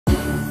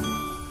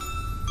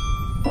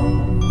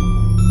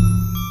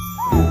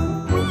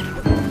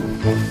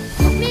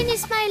Mini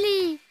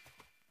Smiley!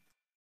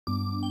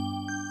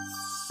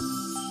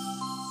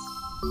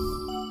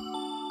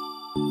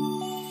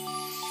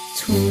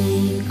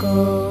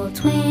 Twinkle,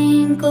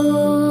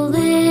 twinkle,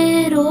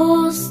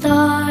 little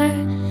star,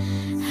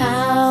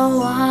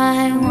 how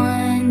I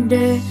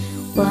wonder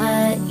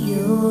what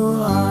you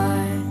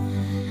are.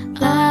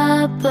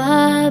 Up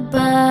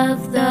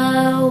above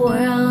the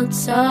world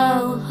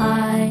so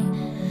high,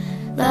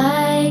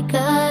 like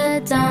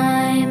a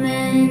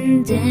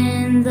diamond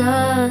in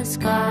the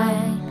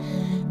sky.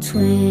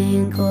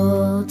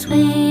 Twinkle,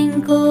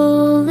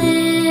 twinkle,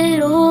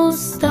 little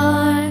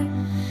star,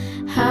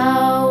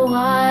 how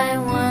I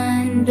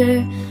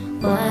wonder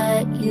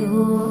what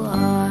you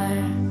are.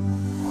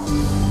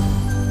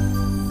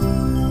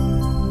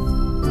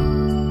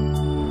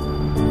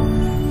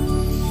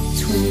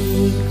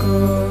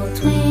 Twinkle,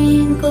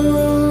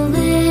 twinkle,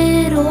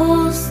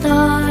 little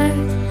star,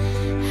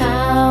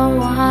 how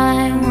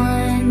I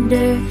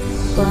wonder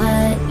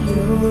what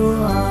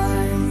you are.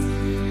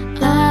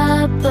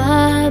 Up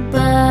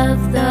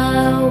above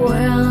the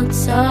world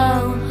so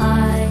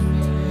high,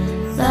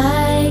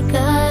 like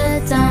a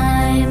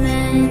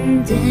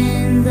diamond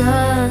in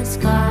the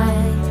sky.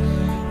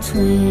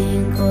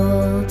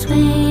 Twinkle,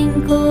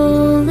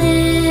 twinkle,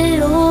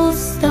 little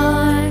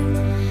star,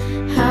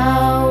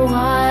 how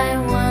I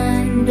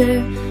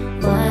wonder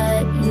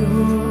what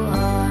you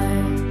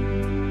are.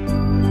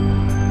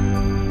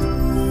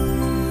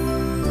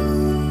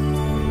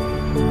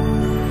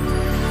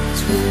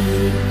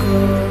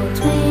 Twinkle,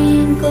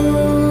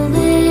 twinkle,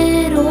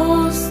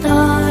 little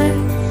star,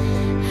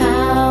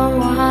 how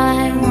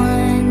I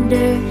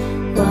wonder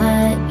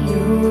what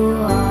you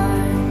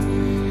are.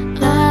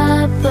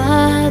 Up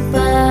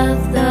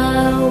above the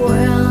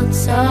world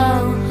so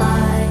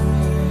high,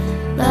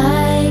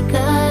 like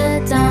a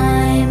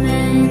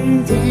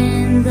diamond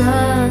in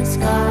the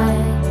sky.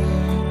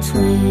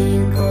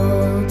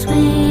 Twinkle,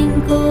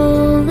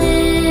 twinkle,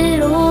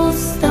 little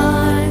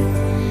star,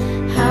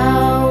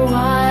 how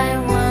I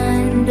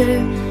wonder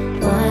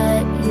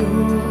what you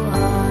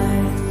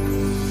are.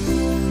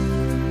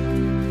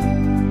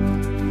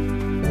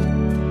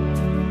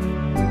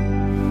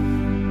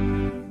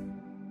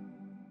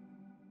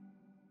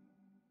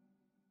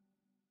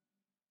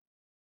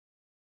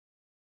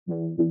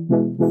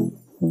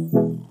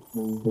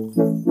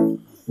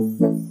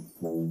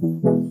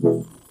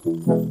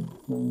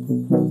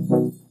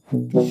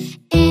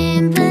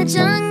 In the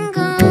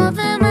jungle,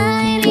 the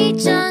mighty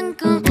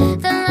jungle,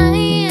 the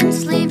lion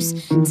sleeps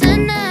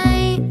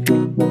tonight.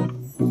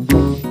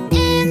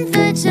 In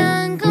the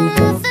jungle,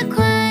 the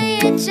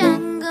quiet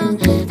jungle,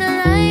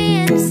 the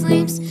lion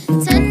sleeps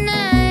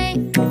tonight.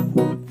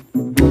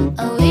 Oh,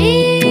 oh, in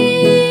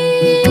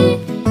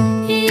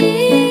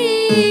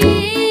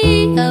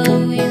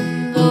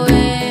the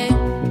way.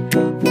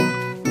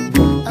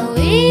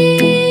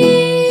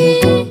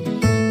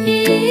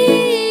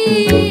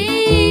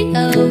 Oh,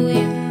 oh,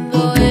 in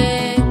the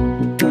way.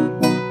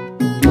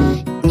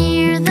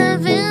 Near the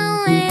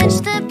village,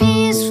 the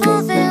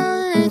peaceful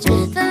village,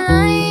 the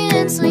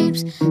lion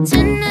sleeps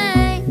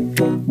tonight.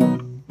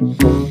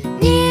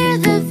 Near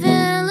the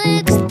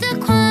village, the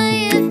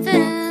quiet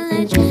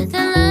village,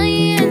 the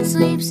lion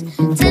sleeps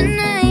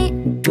tonight.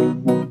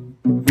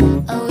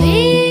 Oh, oh,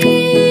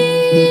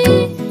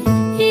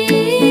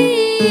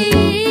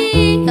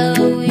 in the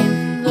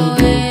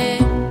way.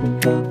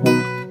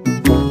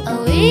 Oh,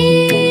 oh,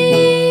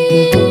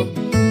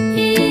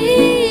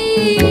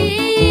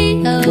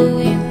 in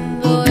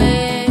the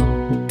way.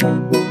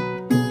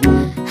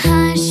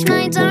 Hush,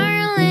 my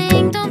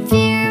darling, don't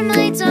fear,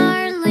 my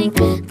darling,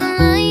 the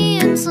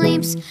lion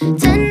sleeps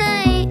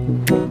tonight.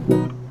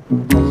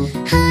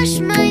 Hush,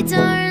 my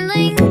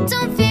darling,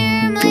 don't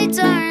fear, my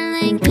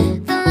darling,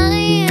 the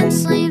lion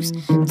sleeps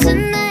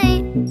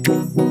tonight.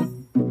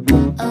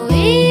 Oh, oh, in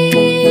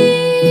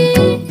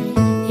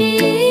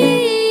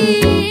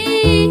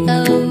the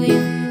way.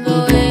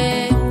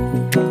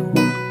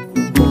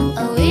 Oh,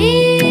 oh,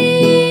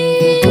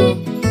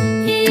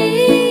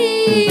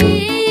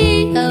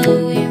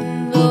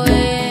 in the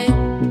way.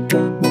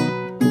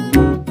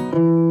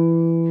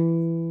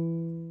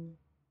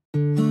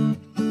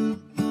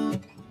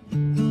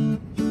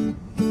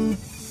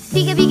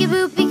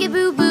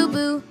 Peek-a-boo,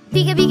 boo-boo.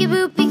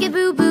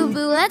 Peek-a-boo,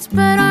 boo-boo. Let's put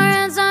our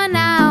hands on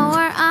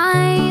our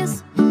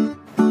eyes.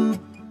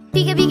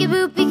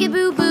 Peek-a-boo,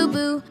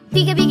 boo-boo.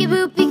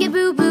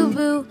 Peek-a-boo,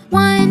 boo-boo.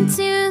 1,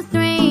 2,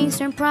 3,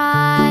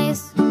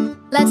 surprise.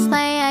 Let's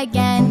play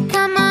again.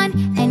 Come on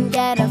and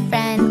get a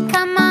friend.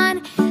 Come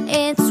on,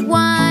 it's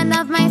one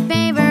of my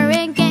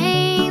favorite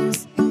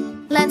games.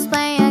 Let's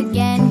play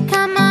again.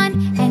 Come on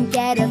and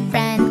get a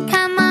friend.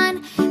 Come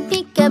on,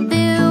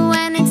 peek-a-boo,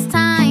 when it's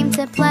time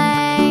to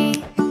play.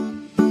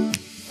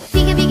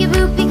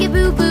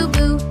 Peek-a-boo,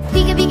 boo-boo.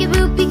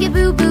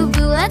 Peek-a-boo,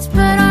 boo-boo. Let's put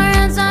our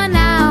hands on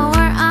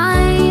our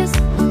eyes.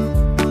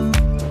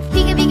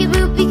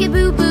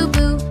 Peek-a-boo,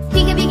 boo-boo.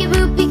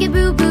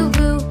 Peek-a-boo,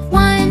 boo-boo.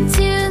 1,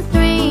 2,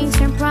 3,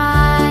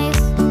 surprise.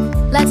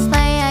 Let's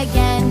play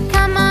again.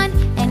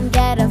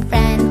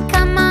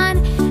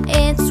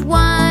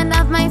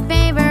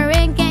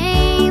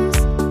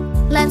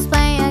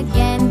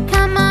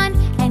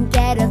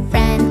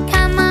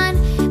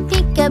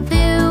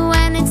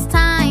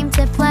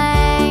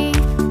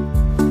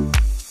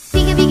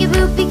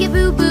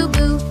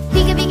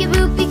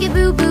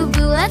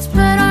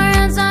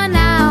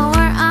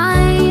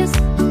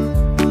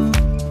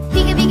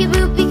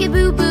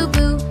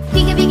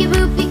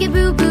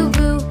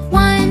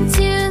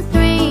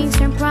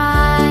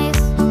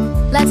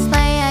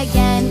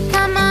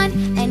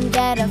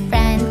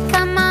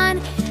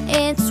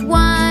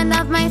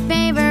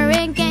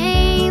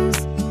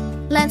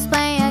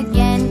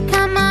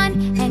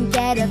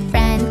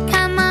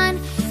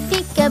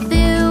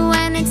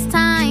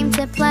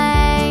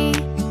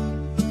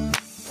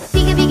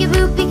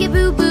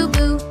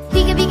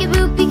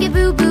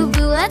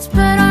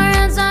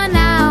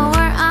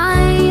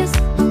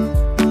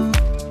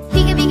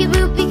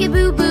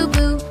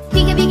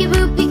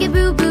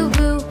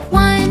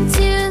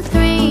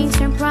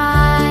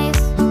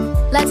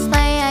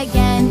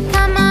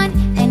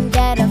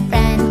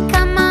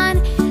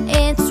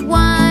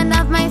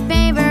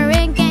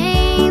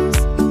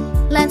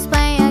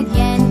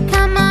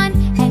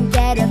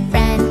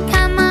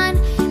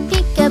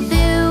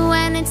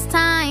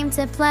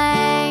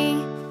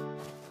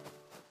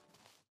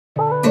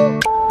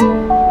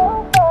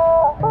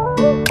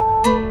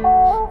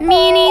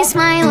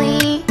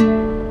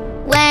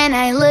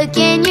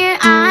 your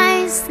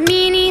eyes,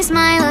 Mini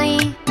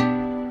Smiley.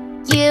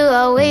 You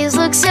always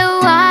look so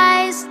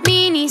wise,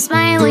 Mini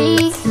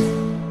Smiley.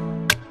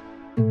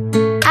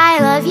 I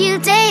love you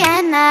day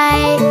and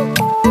night,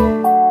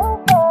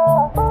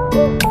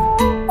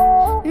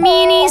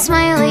 Mini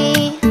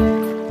Smiley.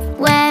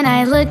 When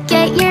I look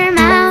at your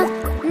mouth,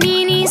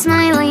 Mini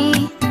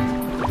Smiley,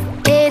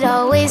 it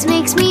always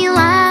makes me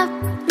laugh,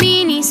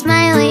 Mini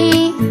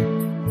Smiley.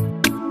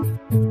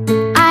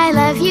 I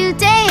love you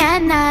day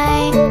and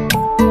night.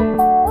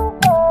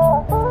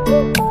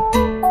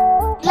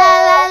 La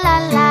la la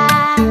la,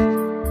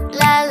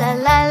 la la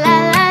la la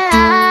la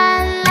la,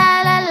 la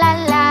la la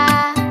la,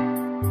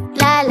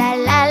 la la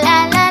la la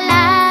la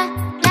la,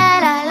 la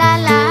la la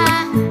la,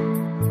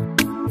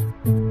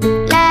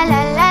 la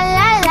la la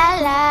la la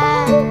la.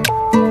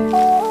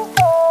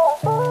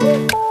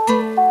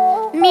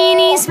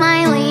 Mini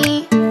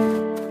Smiley.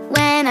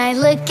 When I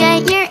look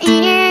at your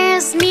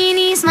ears,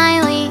 Mini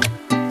Smiley,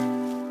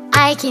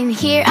 I can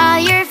hear all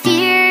your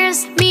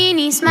fears,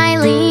 Mini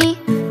Smiley.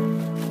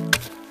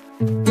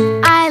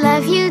 I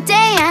love you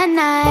day and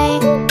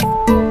night,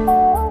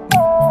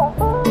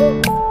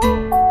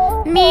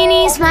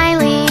 Mini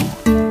Smiley.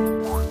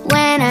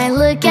 When I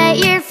look at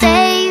your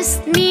face,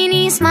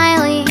 Mini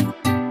Smiley,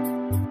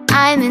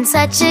 I'm in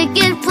such a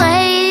good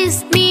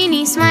place,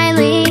 Mini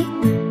Smiley.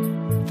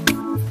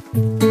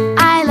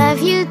 I love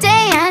you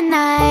day and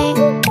night.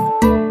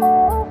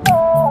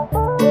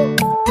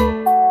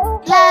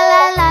 La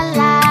la la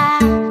la,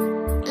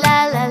 la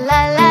la la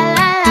la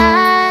la la,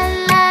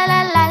 la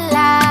la la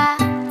la,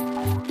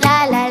 la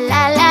la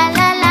la la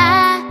la la,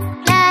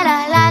 la la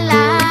la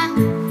la,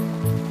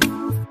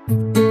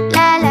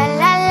 la la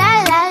la la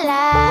la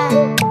la.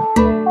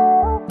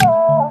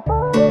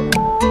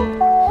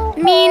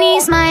 Mini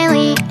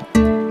Smiley.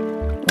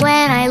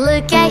 When I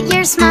look at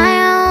your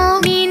smile,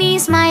 Mini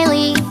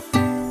Smiley,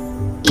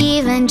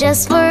 even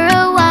just for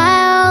a